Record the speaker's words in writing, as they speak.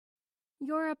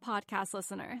You're a podcast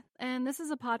listener, and this is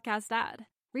a podcast ad.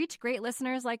 Reach great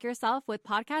listeners like yourself with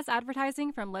podcast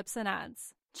advertising from Libsyn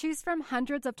Ads. Choose from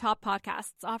hundreds of top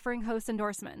podcasts offering host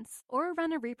endorsements, or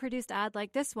run a reproduced ad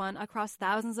like this one across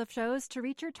thousands of shows to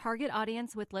reach your target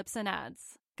audience with Libsyn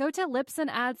Ads. Go to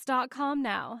libsynads.com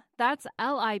now. That's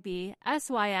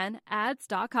LIBSYN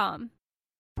ads.com.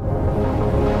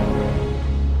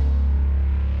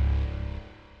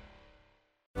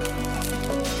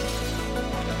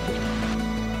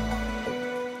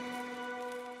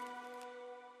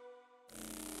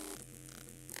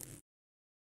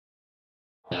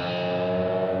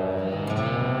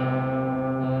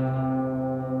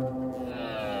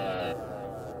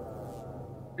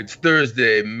 It's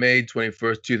Thursday, May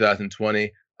 21st,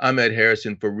 2020. I'm Ed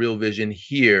Harrison for Real Vision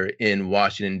here in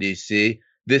Washington, D.C.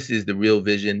 This is the Real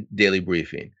Vision Daily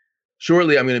Briefing.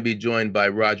 Shortly, I'm going to be joined by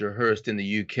Roger Hurst in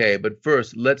the UK, but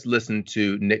first, let's listen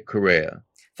to Nick Correa.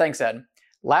 Thanks, Ed.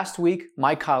 Last week,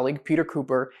 my colleague Peter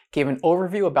Cooper gave an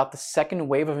overview about the second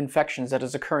wave of infections that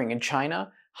is occurring in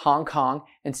China, Hong Kong,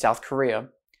 and South Korea.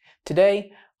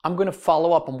 Today, I'm going to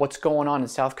follow up on what's going on in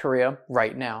South Korea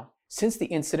right now. Since the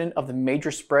incident of the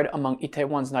major spread among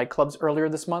Itaewon's nightclubs earlier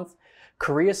this month,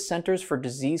 Korea's Centers for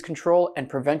Disease Control and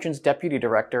Prevention's Deputy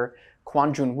Director,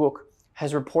 Kwon Jun-wook,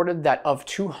 has reported that of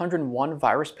 201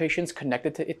 virus patients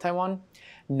connected to Itaewon,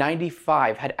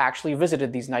 95 had actually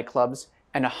visited these nightclubs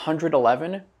and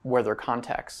 111 were their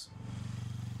contacts.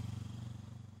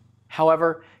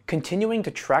 However, continuing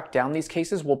to track down these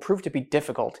cases will prove to be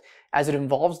difficult as it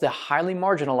involves the highly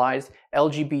marginalized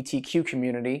LGBTQ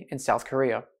community in South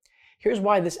Korea. Here's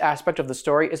why this aspect of the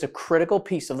story is a critical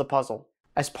piece of the puzzle.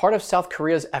 As part of South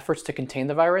Korea's efforts to contain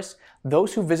the virus,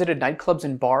 those who visited nightclubs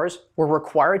and bars were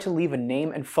required to leave a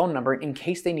name and phone number in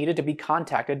case they needed to be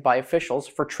contacted by officials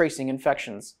for tracing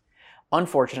infections.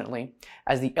 Unfortunately,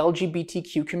 as the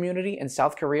LGBTQ community in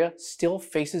South Korea still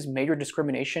faces major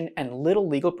discrimination and little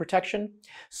legal protection,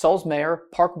 Seoul's mayor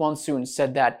Park Won-soon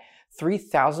said that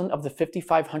 3,000 of the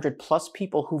 5,500 plus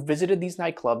people who visited these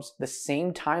nightclubs the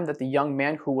same time that the young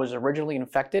man who was originally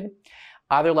infected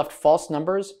either left false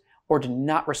numbers or did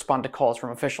not respond to calls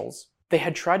from officials. They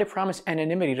had tried to promise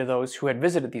anonymity to those who had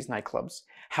visited these nightclubs.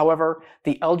 However,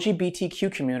 the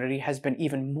LGBTQ community has been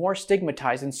even more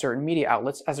stigmatized in certain media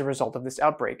outlets as a result of this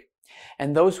outbreak.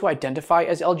 And those who identify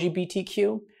as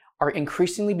LGBTQ are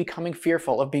increasingly becoming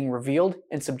fearful of being revealed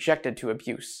and subjected to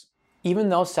abuse. Even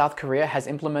though South Korea has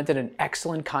implemented an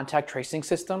excellent contact tracing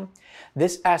system,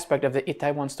 this aspect of the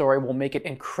Itaewon story will make it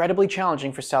incredibly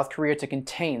challenging for South Korea to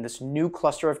contain this new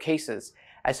cluster of cases,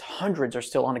 as hundreds are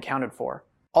still unaccounted for.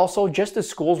 Also, just as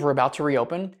schools were about to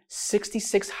reopen,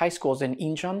 66 high schools in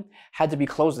Incheon had to be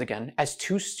closed again, as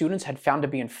 2 students had found to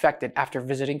be infected after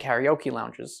visiting karaoke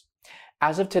lounges.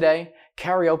 As of today,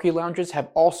 karaoke lounges have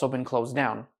also been closed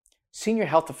down. Senior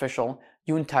health official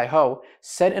Yoon Tae-ho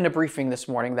said in a briefing this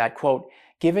morning that, quote,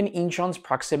 given Incheon's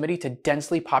proximity to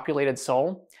densely populated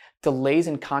Seoul, delays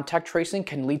in contact tracing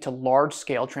can lead to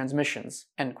large-scale transmissions,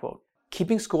 end quote.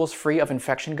 Keeping schools free of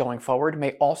infection going forward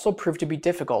may also prove to be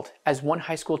difficult, as one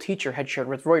high school teacher had shared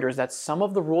with Reuters that some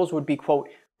of the rules would be, quote,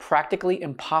 practically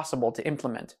impossible to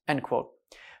implement, end quote.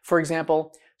 For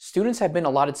example, students have been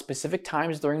allotted specific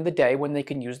times during the day when they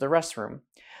can use the restroom.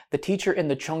 The teacher in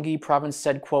the Cheonggi province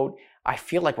said, quote, I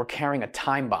feel like we're carrying a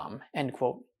time bomb, end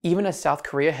quote. Even as South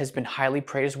Korea has been highly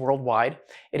praised worldwide,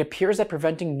 it appears that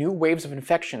preventing new waves of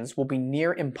infections will be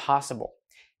near impossible,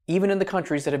 even in the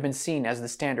countries that have been seen as the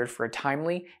standard for a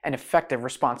timely and effective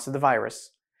response to the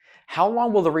virus. How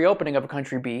long will the reopening of a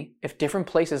country be if different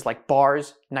places like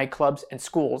bars, nightclubs, and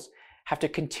schools have to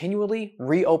continually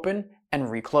reopen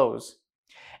and reclose?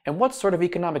 And what sort of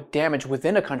economic damage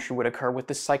within a country would occur with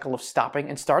this cycle of stopping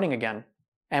and starting again?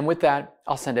 And with that,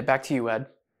 I'll send it back to you, Ed.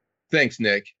 Thanks,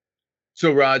 Nick.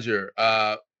 So, Roger,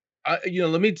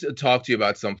 let me talk to you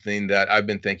about something that I've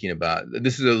been thinking about.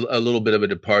 This is a little bit of a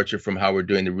departure from how we're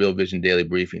doing the Real Vision Daily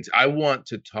Briefings. I want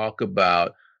to talk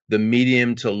about the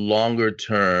medium to longer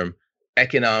term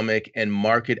economic and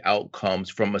market outcomes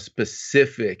from a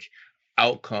specific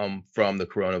outcome from the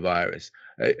coronavirus.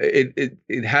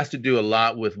 It has to do a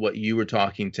lot with what you were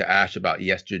talking to Ash about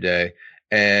yesterday.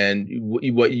 And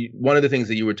one of the things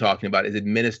that you were talking about is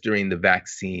administering the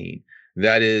vaccine.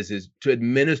 That is to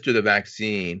administer the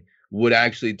vaccine would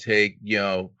actually take,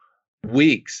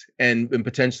 weeks and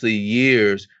potentially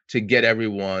years to get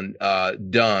everyone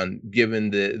done,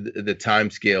 given the time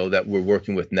scale that we're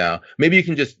working with now. Maybe you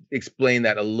can just explain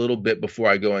that a little bit before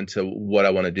I go into what I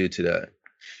want to do today.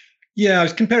 Yeah, I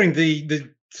was comparing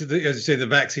the as you say, the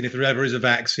vaccine, if there ever is a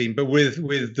vaccine, but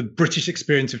with the British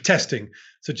experience of testing.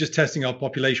 So just testing our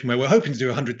population, where we're hoping to do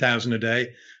 100,000 a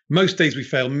day, Most days we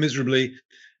fail miserably.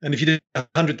 And if you did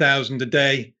 100,000 a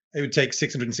day, it would take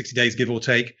 660 days, give or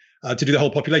take, to do the whole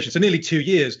population. So nearly 2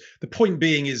 years. The point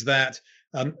being is that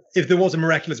if there was a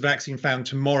miraculous vaccine found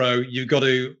tomorrow, you've got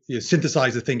to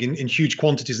synthesize the thing in huge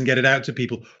quantities and get it out to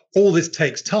people. All this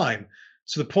takes time.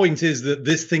 So the point is that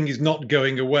this thing is not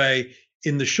going away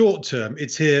in the short term.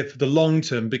 It's here for the long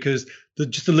term, because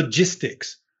just the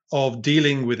logistics of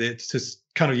dealing with it, to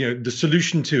kind of, the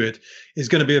solution to it is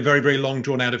going to be a very, very long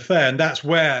drawn out affair. And that's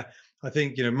where I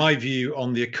think, my view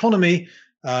on the economy,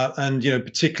 and,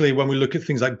 particularly when we look at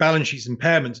things like balance sheets,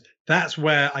 impairments, that's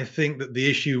where I think that the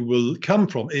issue will come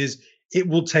from. Is it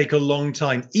will take a long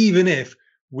time, even if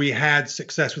we had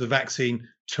success with a vaccine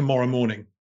tomorrow morning.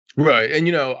 Right. And,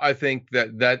 I think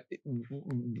that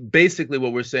basically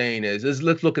what we're saying is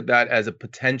let's look at that as a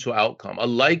potential outcome, a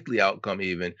likely outcome,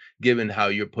 even given how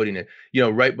you're putting it.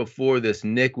 Right before this,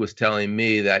 Nick was telling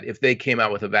me that if they came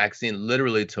out with a vaccine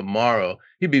literally tomorrow,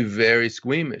 he'd be very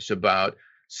squeamish about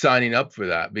signing up for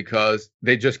that because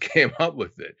they just came up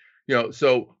with it.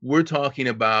 So we're talking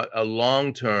about a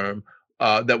long term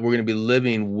that we're going to be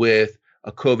living with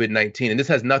a COVID-19. And this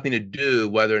has nothing to do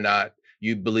whether or not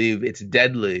you believe it's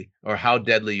deadly or how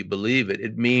deadly you believe it.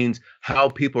 It means how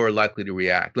people are likely to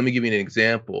react. Let me give you an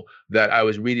example. That I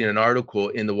was reading an article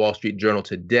in the Wall Street Journal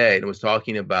today, and it was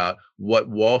talking about what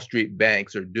Wall Street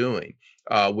banks are doing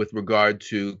with regard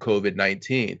to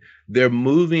COVID-19. They're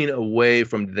moving away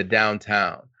from the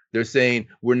downtown. They're saying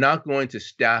we're not going to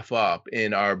staff up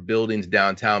in our buildings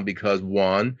downtown because,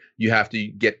 one, you have to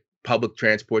get public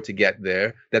transport to get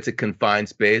there. That's a confined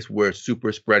space where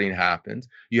super spreading happens.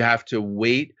 You have to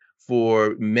wait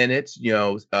for minutes,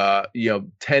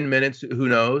 10 minutes, who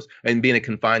knows, and be in a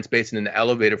confined space in an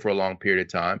elevator for a long period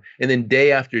of time. And then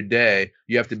day after day,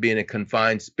 you have to be in a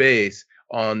confined space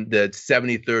on the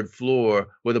 73rd floor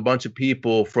with a bunch of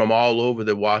people from all over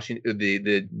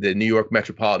the New York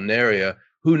metropolitan area.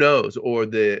 Who knows? Or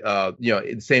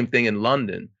the same thing in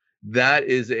London. That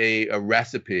is a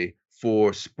recipe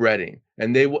for spreading,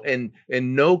 and they will, and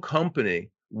no company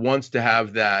wants to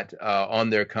have that on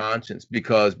their conscience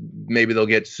because maybe they'll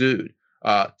get sued.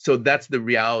 So that's the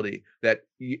reality, that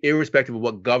irrespective of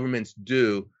what governments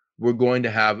do, we're going to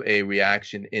have a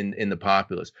reaction in the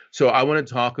populace. So I want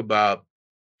to talk about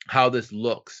how this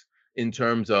looks in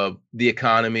terms of the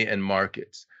economy and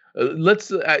markets.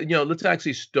 Let's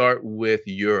actually start with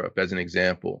Europe as an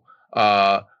example.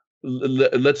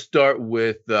 Let's start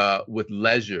with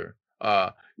leisure.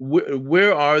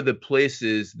 Where are the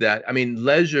places that,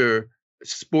 leisure,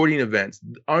 sporting events,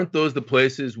 aren't those the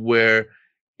places where,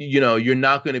 you're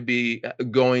not going to be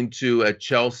going to a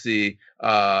Chelsea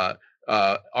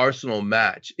Arsenal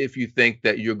match if you think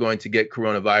that you're going to get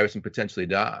coronavirus and potentially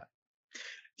die?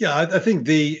 Yeah, I think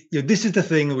this is the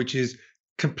thing which is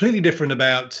completely different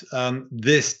about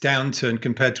this downturn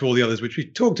compared to all the others, which we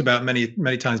talked about many,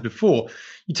 many times before.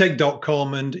 You take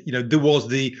 .com, and there was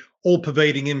the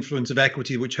all-pervading influence of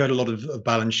equity, which hurt a lot of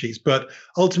balance sheets. But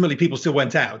ultimately, people still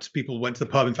went out. People went to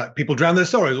the pub. In fact, people drowned their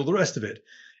sorrows, all the rest of it.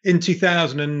 In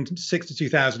 2006 to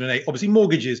 2008, obviously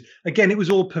mortgages, again, it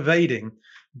was all pervading.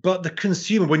 But the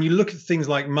consumer, when you look at things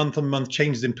like month-on-month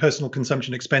changes in personal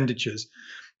consumption expenditures,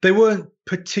 they weren't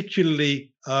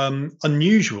particularly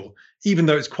unusual, even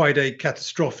though it's quite a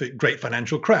catastrophic, great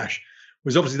financial crash.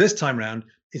 Whereas obviously this time around,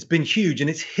 it's been huge, and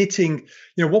it's hitting,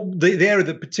 what the area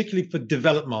that particularly for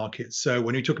developed markets. So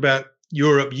when you talk about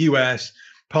Europe, US,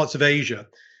 parts of Asia,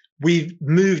 we've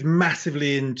moved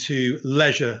massively into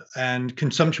leisure and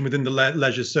consumption within the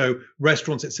leisure. So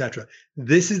restaurants, etc.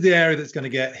 This is the area that's going to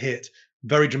get hit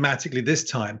very dramatically this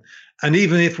time. And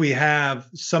even if we have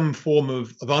some form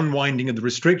of unwinding of the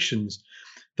restrictions,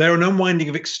 they're an unwinding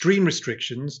of extreme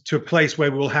restrictions to a place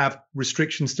where we'll have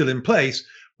restrictions still in place,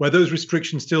 where those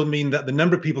restrictions still mean that the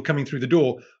number of people coming through the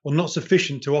door are not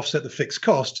sufficient to offset the fixed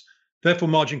cost, therefore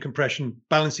margin compression,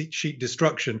 balance sheet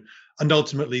destruction, and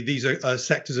ultimately these are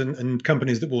sectors and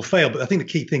companies that will fail. But I think the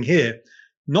key thing here,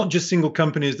 not just single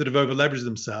companies that have over-leveraged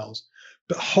themselves,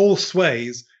 but whole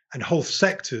swathes and whole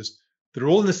sectors that are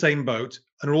all in the same boat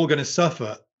and are all going to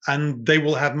suffer, and they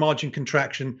will have margin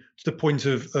contraction to the point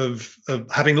of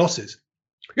having losses.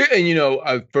 Yeah,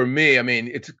 and for me,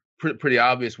 it's pretty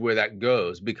obvious where that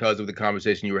goes because of the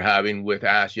conversation you were having with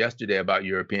Ash yesterday about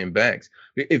European banks.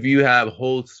 If you have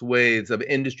whole swathes of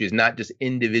industries, not just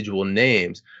individual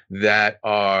names that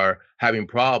are having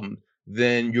problems,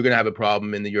 then you're going to have a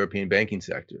problem in the European banking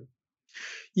sector.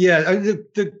 Yeah,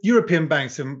 the European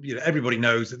banks, and everybody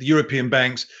knows that the European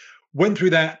banks went through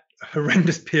that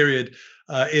horrendous period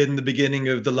in the beginning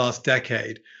of the last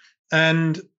decade,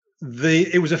 and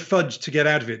it was a fudge to get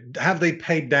out of it. Have they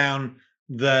paid down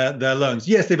their loans.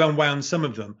 Yes, they've unwound some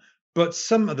of them, but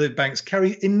some of the banks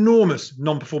carry enormous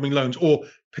non-performing loans or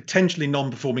potentially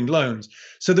non-performing loans.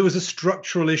 So there was a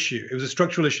structural issue. It was a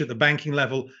structural issue at the banking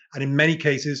level, and in many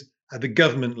cases at the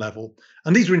government level.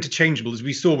 And these were interchangeable, as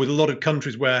we saw with a lot of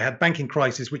countries where I had banking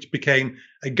crisis, which became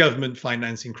a government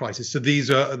financing crisis. So these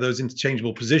are those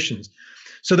interchangeable positions.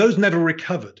 So those never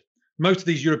recovered. Most of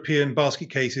these European basket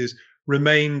cases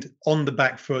remained on the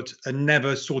back foot and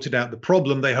never sorted out the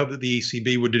problem. They hoped that the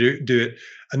ECB would do it,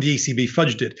 and the ECB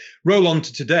fudged it. Roll on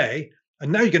to today,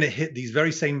 and now you're going to hit these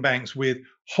very same banks with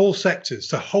whole sectors,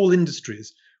 so whole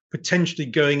industries, potentially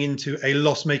going into a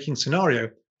loss-making scenario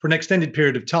for an extended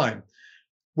period of time,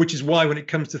 which is why when it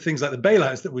comes to things like the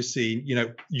bailouts that we're seeing,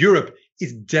 Europe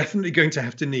is definitely going to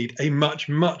have to need a much,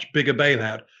 much bigger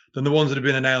bailout than the ones that have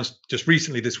been announced just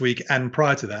recently this week and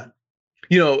prior to that.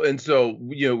 And so,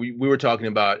 we were talking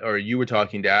about, or you were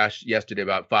talking to Ash yesterday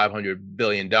about $500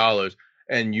 billion.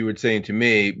 And you were saying to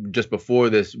me just before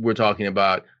this, we're talking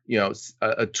about,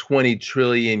 a 20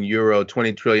 trillion euro,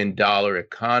 $20 trillion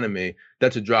economy.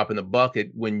 That's a drop in the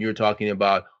bucket when you're talking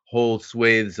about whole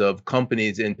swathes of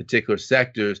companies in particular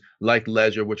sectors like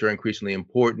leisure, which are increasingly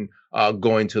important,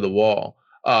 going to the wall.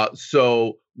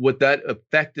 So what that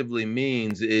effectively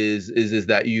means is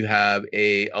that you have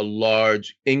a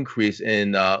large increase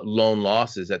in loan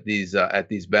losses at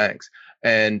these banks.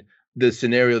 And the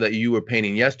scenario that you were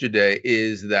painting yesterday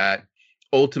is that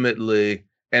ultimately,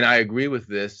 and I agree with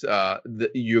this,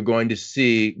 you're going to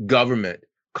see government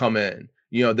come in.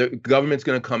 The government's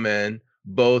going to come in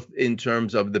both in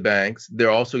terms of the banks. They're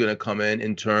also going to come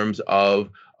in terms of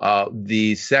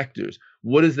the sectors.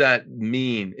 What does that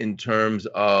mean in terms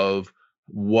of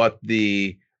what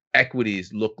the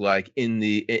equities look like in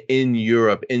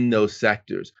Europe in those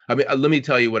sectors? I mean, let me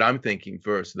tell you what I'm thinking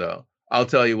first, though. I'll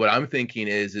tell you what I'm thinking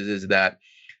is that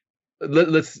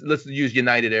let's use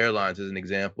United Airlines as an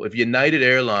example. If United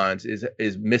Airlines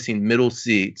is missing middle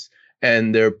seats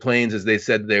and their planes, as they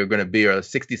said they're going to be, are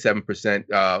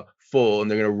 67% full,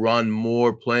 and they're going to run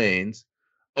more planes,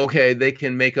 okay, they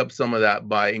can make up some of that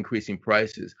by increasing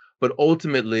prices. But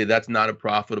ultimately, that's not a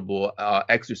profitable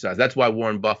exercise. That's why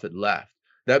Warren Buffett left.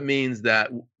 That means that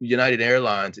United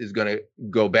Airlines is going to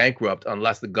go bankrupt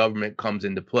unless the government comes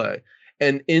into play.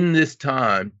 And in this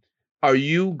time, are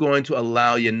you going to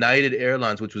allow United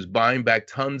Airlines, which was buying back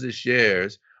tons of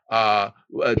shares,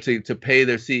 to pay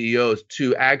their CEOs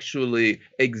to actually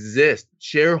exist,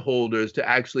 shareholders to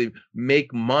actually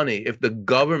make money if the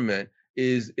government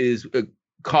is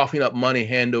coughing up money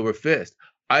hand over fist?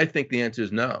 I think the answer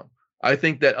is no. I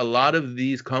think that a lot of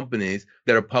these companies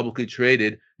that are publicly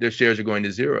traded, their shares are going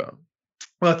to zero.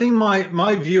 Well, I think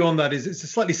my view on that is it's a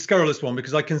slightly scurrilous one,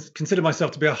 because I can consider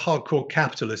myself to be a hardcore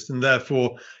capitalist, and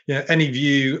therefore, any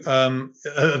view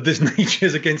of this nature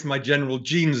is against my general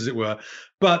genes, as it were.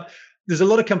 But there's a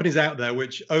lot of companies out there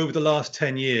which, over the last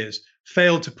 10 years,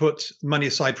 failed to put money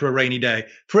aside for a rainy day,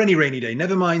 for any rainy day,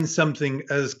 never mind something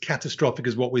as catastrophic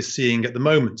as what we're seeing at the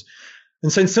moment.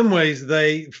 And so in some ways,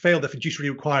 they failed their fiduciary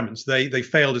requirements. They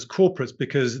failed as corporates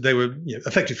because they were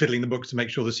effectively fiddling the books to make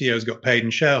sure the CEOs got paid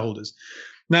and shareholders.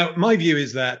 Now, my view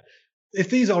is that if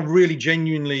these are really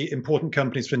genuinely important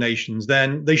companies for nations,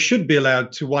 then they should be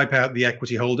allowed to wipe out the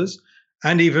equity holders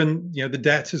and even the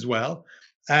debt as well.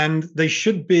 And they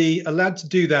should be allowed to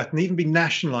do that and even be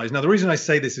nationalized. Now, the reason I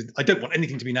say this is I don't want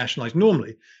anything to be nationalized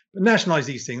normally, but nationalize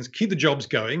these things, keep the jobs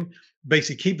going,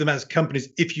 basically keep them as companies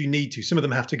if you need to. Some of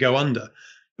them have to go under.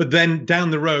 But then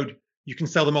down the road, you can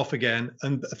sell them off again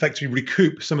and effectively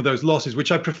recoup some of those losses,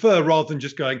 which I prefer rather than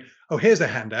just going, oh, here's a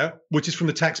handout, which is from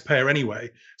the taxpayer anyway.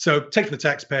 So take from the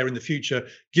taxpayer in the future,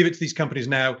 give it to these companies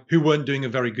now who weren't doing a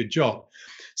very good job.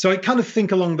 So I kind of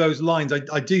think along those lines.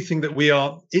 I do think that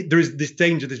there is this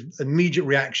danger, this immediate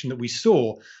reaction that we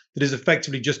saw that is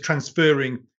effectively just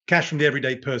transferring cash from the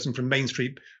everyday person from Main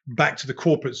Street back to the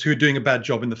corporates who are doing a bad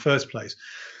job in the first place.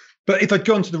 But if I'd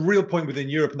gone to the real point within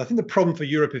Europe, and I think the problem for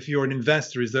Europe, if you're an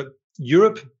investor, is that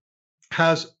Europe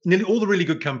has nearly all the really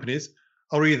good companies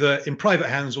are either in private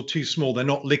hands or too small. They're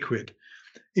not liquid.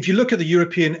 If you look at the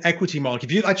European equity market,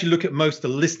 if you actually look at most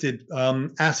of the listed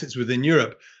assets within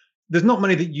Europe, there's not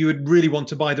many that you would really want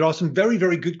to buy. There are some very,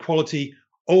 very good quality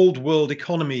old world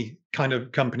economy kind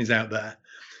of companies out there.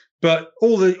 But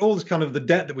all this kind of the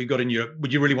debt that we've got in Europe,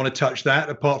 would you really want to touch that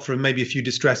apart from maybe a few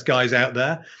distressed guys out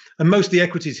there? And most of the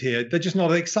equities here, they're just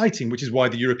not exciting, which is why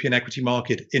the European equity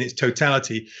market in its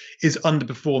totality is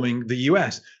underperforming the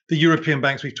US, the European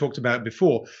banks we've talked about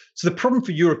before. So the problem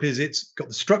for Europe is it's got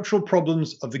the structural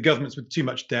problems of the governments with too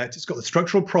much debt. It's got the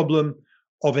structural problem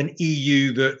of an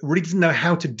EU that really doesn't know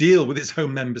how to deal with its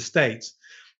home member states.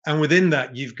 And within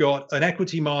that, you've got an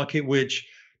equity market, which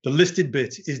the listed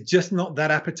bit is just not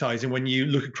that appetizing when you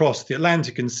look across the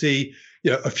Atlantic and see,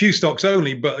 a few stocks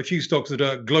only, but a few stocks that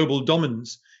are global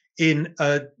dominance in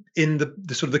the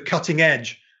sort of the cutting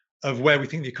edge of where we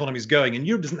think the economy is going. And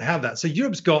Europe doesn't have that. So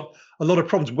Europe's got a lot of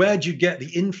problems. Where do you get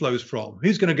the inflows from?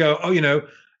 Who's going to go,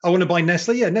 I want to buy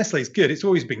Nestle? Yeah, Nestle's good. It's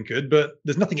always been good, but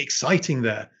there's nothing exciting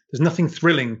there. There's nothing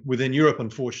thrilling within Europe,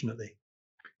 unfortunately.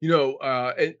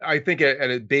 I think at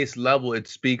a base level, it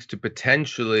speaks to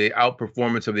potentially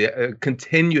outperformance of the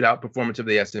continued outperformance of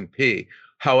the S&P.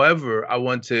 However, I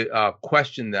want to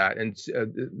question that and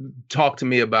talk to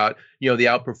me about, the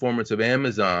outperformance of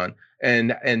Amazon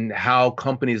and how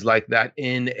companies like that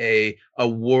in a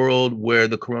world where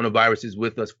the coronavirus is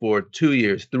with us for 2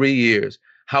 years, 3 years,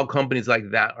 how companies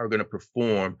like that are going to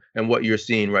perform and what you're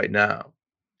seeing right now.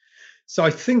 So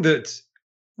I think that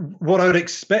what I would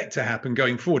expect to happen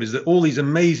going forward is that all these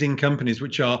amazing companies,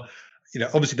 which are,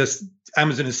 obviously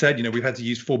Amazon has said, we've had to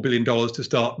use $4 billion to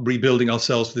start rebuilding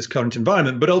ourselves for this current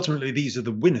environment, but ultimately these are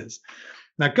the winners.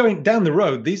 Now, going down the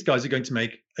road, these guys are going to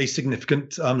make a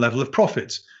significant level of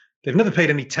profits. They've never paid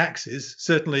any taxes.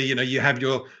 Certainly, you have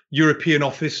your European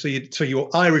office, so your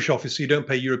Irish office, so you don't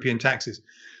pay European taxes.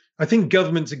 I think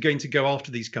governments are going to go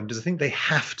after these companies. I think they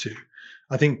have to.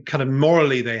 I think kind of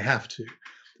morally they have to.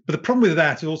 But the problem with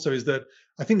that also is that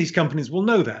I think these companies will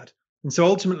know that. And so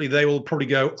ultimately they will probably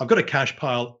go, I've got a cash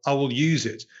pile, I will use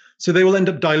it. So they will end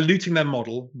up diluting their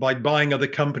model by buying other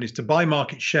companies to buy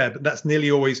market share, but that's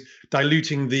nearly always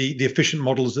diluting the efficient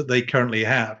models that they currently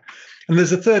have. And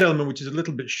there's a third element, which is a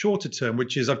little bit shorter term,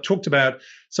 which is I've talked about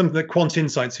something that Quant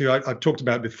Insights, who I've talked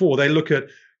about before, they look at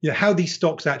how these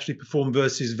stocks actually perform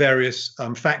versus various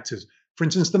factors. For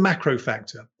instance, the macro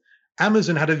factor.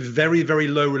 Amazon had a very, very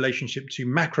low relationship to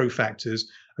macro factors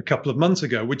a couple of months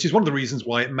ago, which is one of the reasons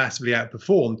why it massively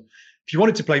outperformed. If you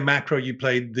wanted to play macro, you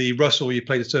played the Russell, you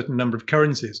played a certain number of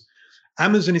currencies.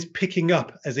 Amazon is picking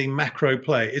up as a macro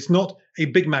play. It's not a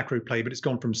big macro play, but it's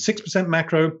gone from 6%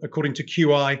 macro, according to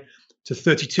QI, to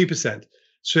 32%.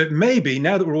 So it may be,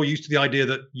 now that we're all used to the idea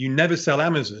that you never sell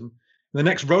Amazon, the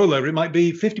next rollover, it might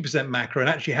be 50% macro and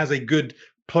actually has a good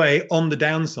play on the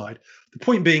downside. The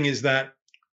point being is that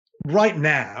right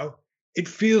now, it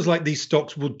feels like these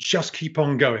stocks will just keep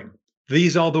on going.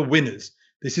 These are the winners.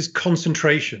 This is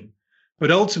concentration.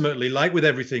 But ultimately, like with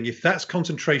everything, if that's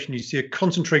concentration, you see a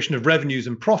concentration of revenues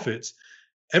and profits,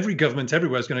 every government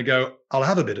everywhere is going to go, I'll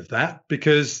have a bit of that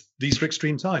because these are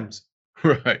extreme times.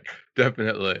 Right,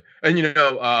 definitely. And,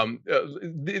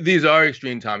 these are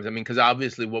extreme times. I mean, because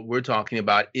obviously what we're talking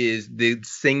about is the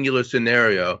singular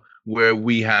scenario where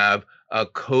we have a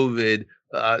COVID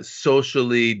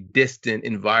socially distant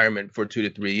environment for 2 to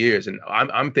 3 years. And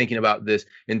I'm thinking about this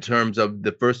in terms of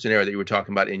the first scenario that you were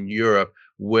talking about in Europe,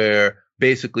 where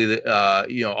basically,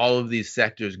 all of these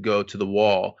sectors go to the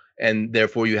wall. And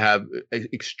therefore, you have an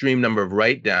extreme number of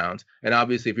write-downs. And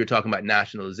obviously, if you're talking about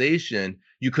nationalization,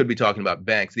 you could be talking about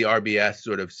banks, the RBS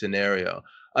sort of scenario.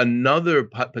 Another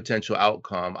potential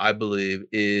outcome, I believe,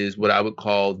 is what I would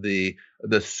call the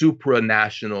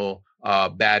supranational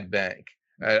bad bank.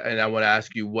 And I want to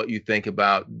ask you what you think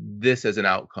about this as an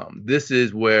outcome. This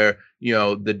is where,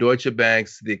 the Deutsche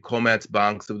Banks, the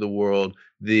Commerzbanks of the world,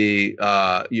 the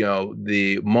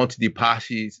Monte dei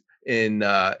Paschis in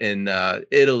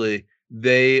Italy,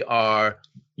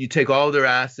 you take all their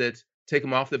assets, take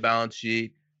them off the balance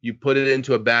sheet, you put it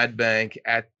into a bad bank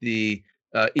at the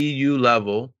EU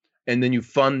level, and then you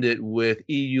fund it with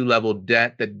EU level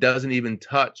debt that doesn't even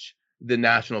touch the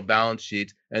national balance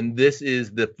sheets. And this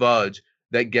is the fudge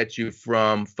that gets you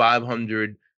from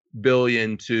 500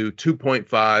 billion to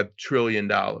 2.5 trillion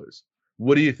dollars.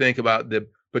 What do you think about the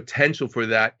potential for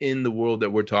that in the world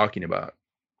that we're talking about?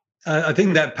 I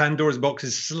think that Pandora's box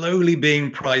is slowly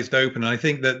being prized open. And I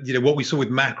think that what we saw with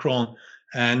Macron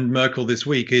and Merkel this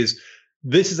week is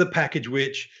this is a package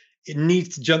which they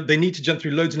need to jump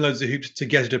through loads and loads of hoops to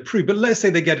get it approved. But let's say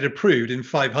they get it approved in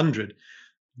 500,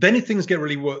 then if things get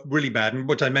really bad. And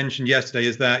what I mentioned yesterday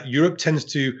is that Europe tends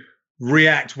to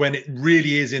react when it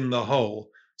really is in the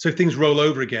hole. So if things roll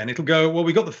over again, it'll go, well,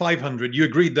 we got the 500, you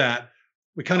agreed that,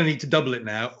 we kind of need to double it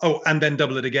now. Oh, and then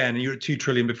double it again, and you're at 2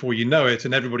 trillion before you know it.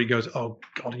 And everybody goes, oh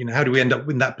God, how do we end up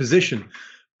in that position?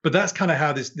 But that's kind of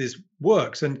how this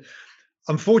works. And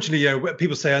unfortunately,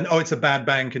 people say, oh, it's a bad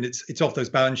bank and it's off those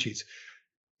balance sheets.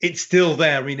 It's still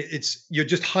there. I mean, you're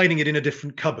just hiding it in a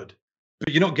different cupboard,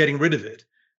 but you're not getting rid of it.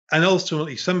 And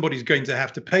ultimately, somebody's going to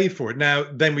have to pay for it. Now,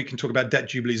 then we can talk about debt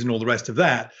jubilees and all the rest of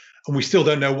that. And we still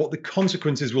don't know what the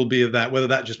consequences will be of that, whether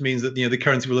that just means that the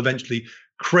currency will eventually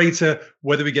crater,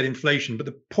 whether we get inflation. But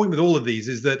the point with all of these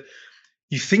is that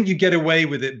you think you get away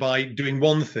with it by doing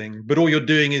one thing, but all you're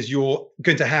doing is you're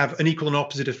going to have an equal and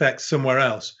opposite effect somewhere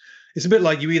else. It's a bit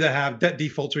like you either have debt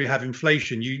defaults or you have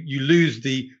inflation. You lose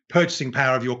the purchasing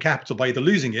power of your capital by either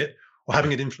losing it or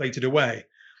having it inflated away.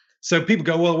 So people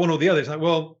go, well, one or the other. It's like,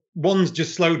 well, one's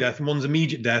just slow death and one's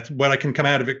immediate death where I can come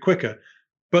out of it quicker,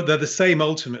 but they're the same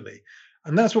ultimately.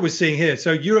 And that's what we're seeing here.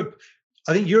 So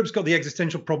I think Europe's got the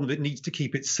existential problem that it needs to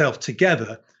keep itself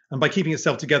together. And by keeping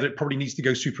itself together, it probably needs to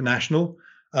go supranational.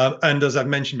 And as I've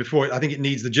mentioned before, I think it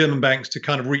needs the German banks to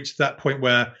kind of reach that point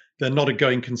where they're not a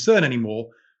going concern anymore.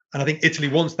 And I think Italy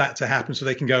wants that to happen so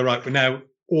they can go, right, we're now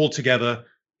all together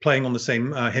playing on the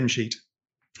same hymn sheet.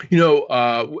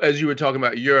 As you were talking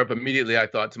about Europe, immediately I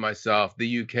thought to myself,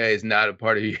 the UK is not a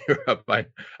part of Europe.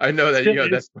 I know that,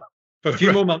 that's for a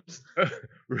few more months.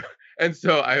 And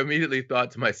so I immediately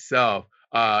thought to myself,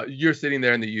 you're sitting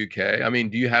there in the UK. I mean,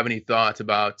 do you have any thoughts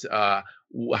about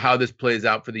how this plays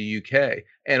out for the UK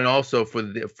and also for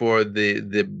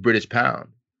the British pound?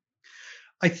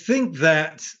 I think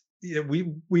that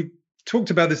we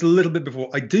talked about this a little bit before.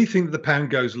 I do think that the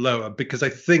pound goes lower because I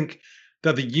think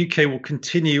that the UK will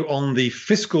continue on the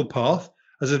fiscal path,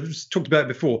 as I've talked about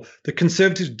before. The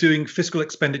Conservatives doing fiscal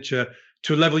expenditure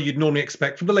to a level you'd normally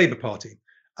expect from the Labour Party.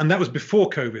 And that was before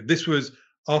COVID. This was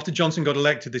after Johnson got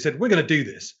elected. They said, we're going to do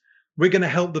this. We're going to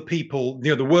help the people,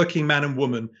 the working man and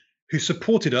woman who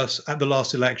supported us at the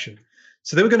last election.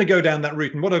 So they were going to go down that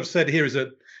route. And what I've said here is that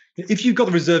if you've got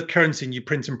the reserve currency and you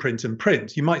print and print and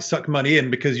print, you might suck money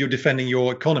in because you're defending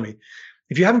your economy.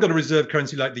 If you haven't got a reserve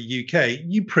currency like the UK,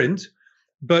 you print,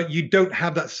 but you don't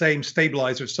have that same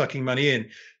stabilizer of sucking money in.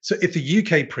 So if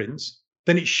the UK prints,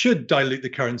 then it should dilute the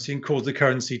currency and cause the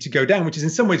currency to go down, which is in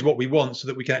some ways what we want so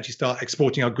that we can actually start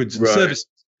exporting our goods and services.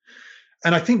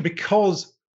 And I think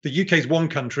because the UK is one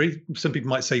country, some people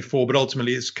might say four, but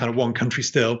ultimately it's kind of one country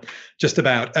still, just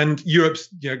about. And Europe's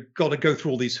got to go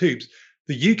through all these hoops.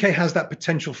 The UK has that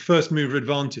potential first mover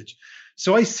advantage.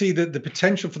 So I see that the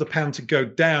potential for the pound to go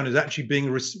down is actually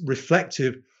being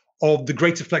reflective of the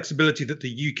greater flexibility that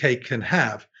the UK can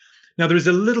have. Now, there is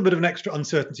a little bit of an extra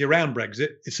uncertainty around Brexit.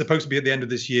 It's supposed to be at the end of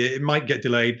this year. It might get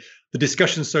delayed. The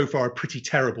discussions so far are pretty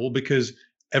terrible because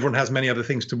everyone has many other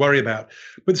things to worry about.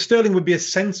 But sterling would be a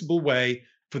sensible way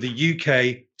for the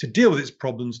UK to deal with its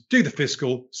problems, do the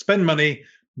fiscal, spend money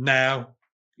now,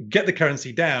 get the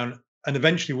currency down, and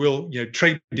eventually we'll,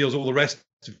 trade deals, all the rest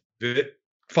of it,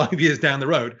 5 years down the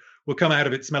road, we'll come out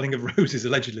of it smelling of roses,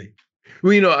 allegedly.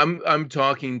 Well, I'm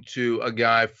talking to a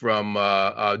guy from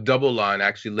Double Line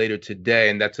actually later today,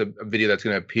 and that's a video that's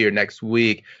going to appear next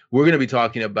week. We're going to be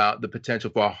talking about the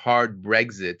potential for a hard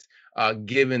Brexit,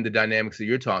 given the dynamics that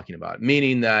you're talking about,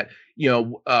 meaning that,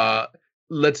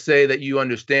 let's say that you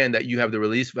understand that you have the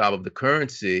release valve of the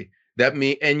currency,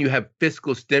 and you have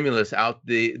fiscal stimulus out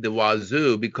the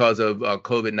wazoo because of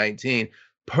COVID-19.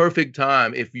 Perfect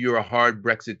time if you're a hard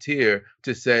Brexiteer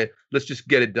to say, let's just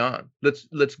get it done.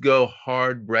 Let's go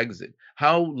hard Brexit.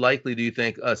 How likely do you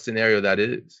think a scenario that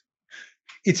is?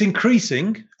 It's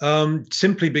increasing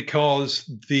simply because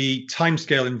the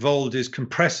timescale involved is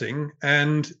compressing.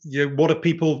 And what are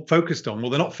people focused on? Well,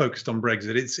 they're not focused on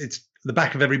Brexit. It's the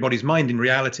back of everybody's mind in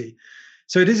reality.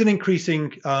 So it is an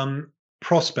increasing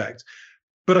prospect.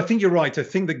 But I think you're right. I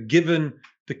think that given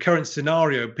the current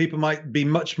scenario, people might be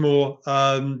much more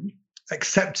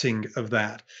accepting of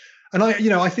that. And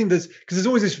I think there's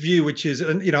always this view, which is,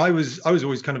 and I was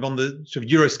always kind of on the sort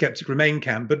of Eurosceptic Remain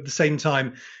camp, but at the same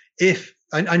time, if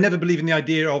I never believe in the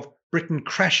idea of Britain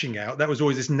crashing out, that was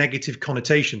always this negative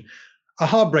connotation. A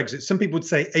hard Brexit, some people would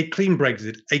say a clean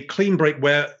Brexit, a clean break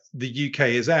where the UK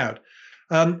is out.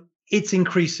 It's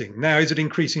increasing. Now, is it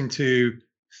increasing to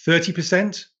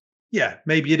 30%? Yeah,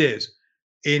 maybe it is.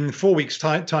 In 4 weeks'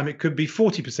 time, it could be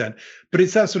 40%. But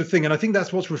it's that sort of thing. And I think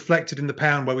that's what's reflected in the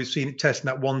pound, where we've seen it testing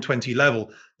that 120 level.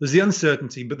 There's the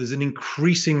uncertainty, but there's an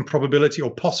increasing probability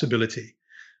or possibility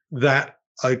that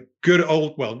a good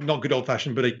old, well, not good old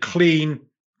fashioned, but a clean,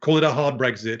 call it a hard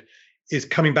Brexit, is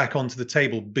coming back onto the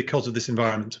table because of this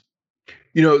environment.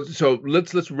 So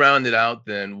let's round it out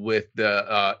then with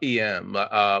the EM,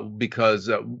 because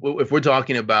if we're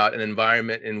talking about an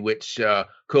environment in which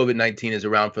COVID-19 is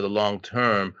around for the long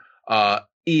term,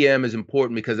 EM is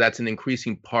important because that's an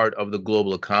increasing part of the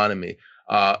global economy.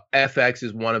 FX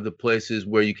is one of the places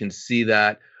where you can see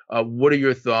that. What are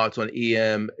your thoughts on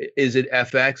EM? Is it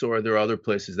FX, or are there other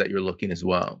places that you're looking as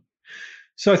well?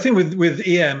 So I think with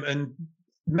EM, and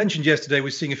mentioned yesterday, we're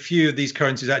seeing a few of these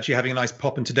currencies actually having a nice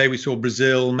pop. And today we saw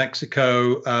Brazil,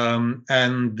 Mexico,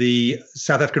 and the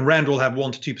South African rand will have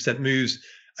 1% to 2% moves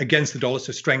against the dollar,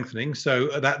 so strengthening. So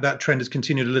that trend has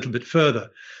continued a little bit further.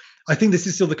 I think this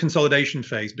is still the consolidation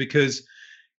phase because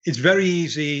it's very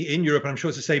easy in Europe, and I'm sure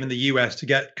it's the same in the US, to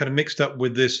get kind of mixed up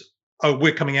with this, oh,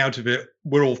 we're coming out of it,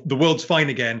 the world's fine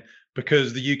again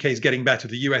because the UK is getting better,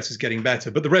 the US is getting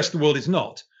better, but the rest of the world is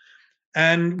not.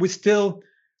 And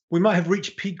we might have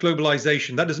reached peak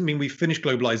globalization. That doesn't mean we've finished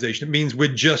globalization. It means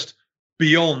we're just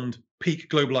beyond peak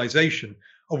globalization,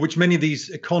 of which many of these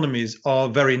economies are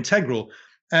very integral.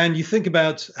 And you think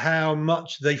about how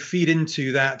much they feed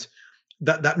into that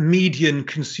median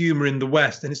consumer in the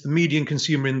West, and it's the median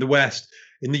consumer in the West,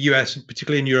 in the US,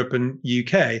 particularly in Europe and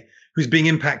UK, who's being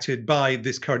impacted by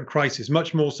this current crisis,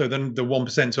 much more so than the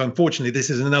 1%. So unfortunately, this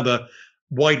is another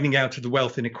widening out of the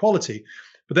wealth inequality.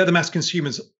 But they're the mass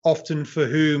consumers, often for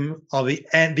whom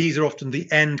these are often the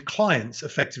end clients,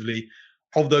 effectively,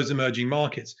 of those emerging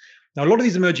markets. Now, a lot of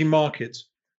these emerging markets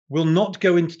will not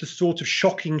go into the sort of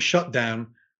shocking shutdown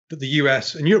that the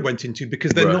US and Europe went into,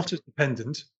 because they're not as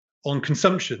dependent on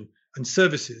consumption and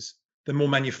services. They're more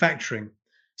manufacturing.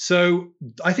 So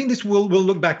I think we'll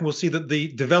look back and we'll see that the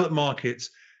developed markets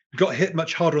got hit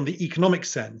much harder on the economic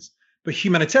sense, but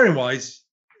humanitarian-wise,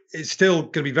 it's still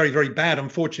going to be very, very bad,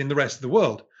 unfortunately, in the rest of the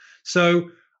world. So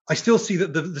I still see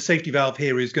that the safety valve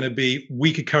here is going to be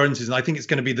weaker currencies, and I think it's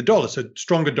going to be the dollar. So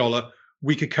stronger dollar,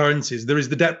 weaker currencies. There is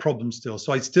the debt problem still.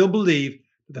 So I still believe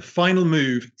that the final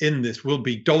move in this will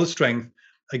be dollar strength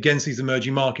against these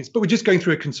emerging markets. But we're just going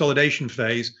through a consolidation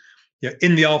phase.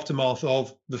 In the aftermath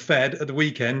of the Fed at the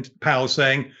weekend, Powell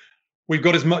saying, we've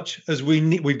got as much as we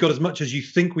need, we've got as much as you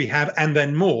think we have, and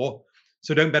then more.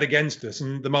 So don't bet against us.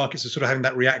 And the markets are sort of having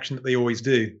that reaction that they always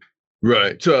do.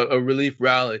 Right. So a relief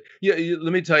rally. Yeah.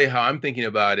 Let me tell you how I'm thinking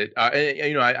about it.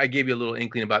 I gave you a little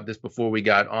inkling about this before we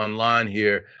got online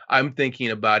here. I'm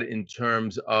thinking about it in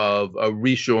terms of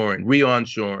reshoring,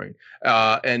 re-onshoring,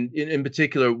 and in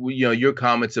particular, your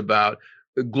comments about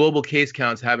global case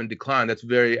counts haven't declined. That's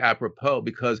very apropos,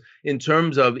 because in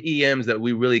terms of EMs that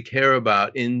we really care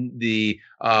about in the,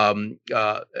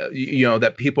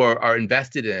 that people are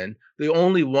invested in, the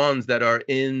only ones that are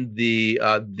in the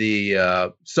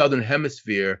Southern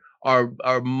Hemisphere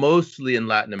are mostly in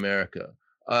Latin America.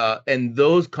 And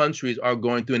those countries are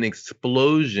going through an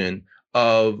explosion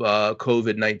of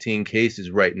COVID-19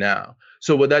 cases right now.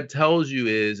 So what that tells you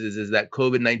is that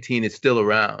COVID-19 is still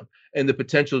around, and the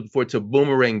potential for it to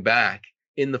boomerang back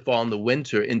in the fall and the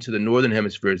winter into the Northern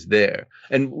Hemisphere is there.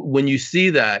 And when you see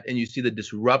that and you see the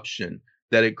disruption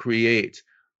that it creates,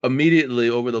 immediately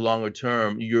over the longer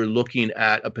term, you're looking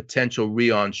at a potential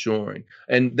re-onshoring.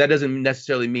 And that doesn't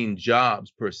necessarily mean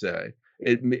jobs per se.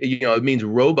 It means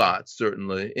robots,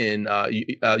 certainly, in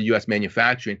U.S.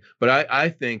 manufacturing. But I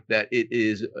think that it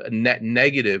is a net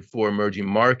negative for emerging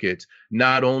markets,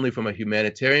 not only from a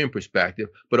humanitarian perspective,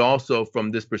 but also from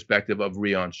this perspective of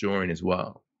re-onshoring as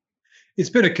well.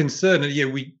 It's been a concern.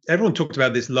 Everyone talked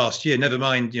about this last year, never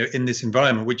mind, in this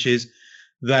environment, which is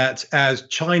that as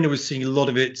China was seeing a lot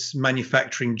of its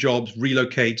manufacturing jobs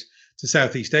relocate to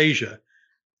Southeast Asia,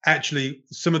 actually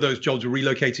some of those jobs were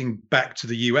relocating back to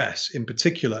the US in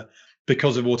particular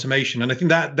because of automation. And I think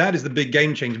that is the big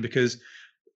game changer, because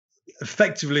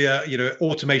effectively,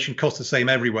 automation costs the same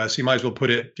everywhere. So you might as well put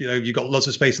it, you've got lots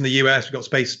of space in the US, you've got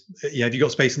space, if you've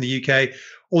got space in the UK,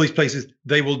 all these places,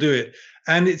 they will do it.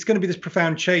 And it's going to be this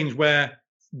profound change where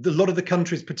a lot of the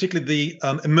countries, particularly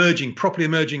the properly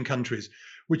emerging countries,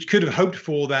 which could have hoped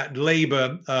for that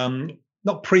labor,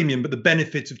 not premium, but the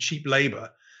benefits of cheap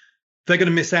labor, they're going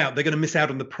to miss out. They're going to miss out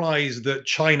on the prize that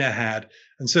China had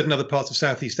and certain other parts of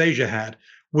Southeast Asia had.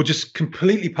 Will just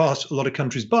completely pass a lot of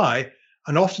countries by.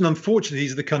 And often, unfortunately,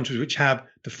 these are the countries which have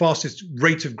the fastest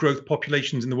rate of growth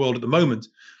populations in the world at the moment.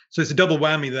 So it's a double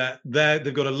whammy that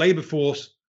they've got a labor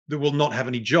force that will not have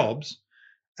any jobs,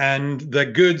 and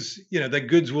their goods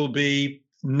will be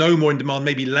no more in demand,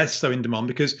 maybe less so in demand,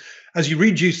 because as you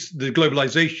reduce the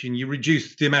globalization, you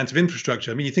reduce the amount of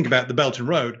infrastructure. I mean, you think about the Belt and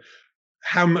Road,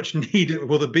 how much need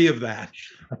will there be of that,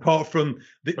 apart from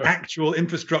the actual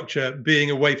infrastructure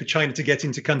being a way for China to get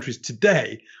into countries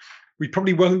today? We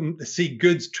probably won't see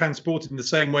goods transported in the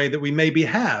same way that we maybe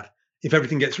have if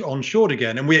everything gets onshored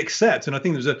again. And we accept, and I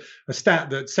think there's a stat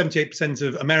that 78%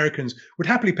 of Americans would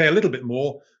happily pay a little bit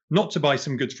more not to buy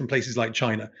some goods from places like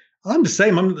China. I'm the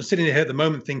same. I'm sitting here at the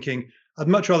moment thinking I'd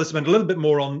much rather spend a little bit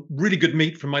more on really good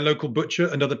meat from my local butcher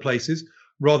and other places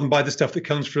rather than buy the stuff that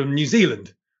comes from New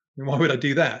Zealand. I mean, why would I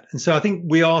do that? And so I think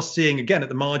we are seeing, again, at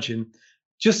the margin,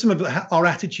 just some of our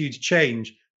attitudes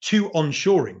change to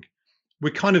onshoring.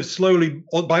 We're kind of slowly,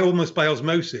 almost by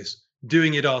osmosis,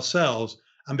 doing it ourselves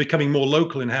and becoming more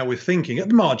local in how we're thinking at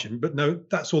the margin. But no,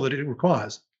 that's all that it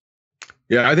requires.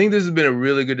 Yeah, I think this has been a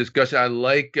really good discussion. I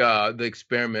like the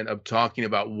experiment of talking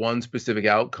about one specific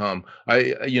outcome.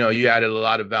 You added a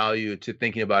lot of value to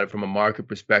thinking about it from a market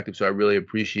perspective. So I really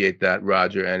appreciate that,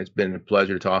 Roger. And it's been a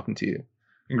pleasure talking to you.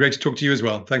 And great to talk to you as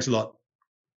well. Thanks a lot.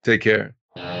 Take care.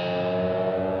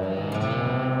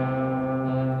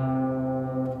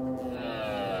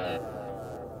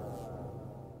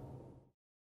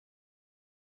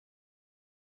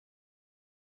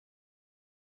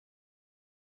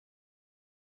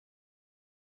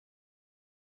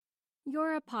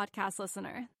 You're a podcast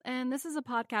listener, and this is a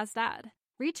podcast ad.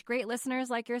 Reach great listeners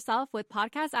like yourself with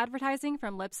podcast advertising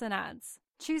from Libsyn Ads.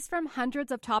 Choose from hundreds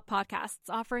of top podcasts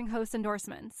offering host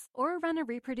endorsements, or run a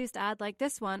reproduced ad like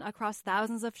this one across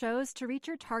thousands of shows to reach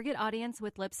your target audience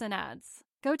with Libsyn Ads.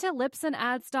 Go to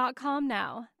libsynads.com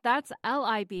now. That's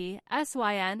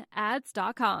LIBSYN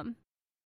ads.com.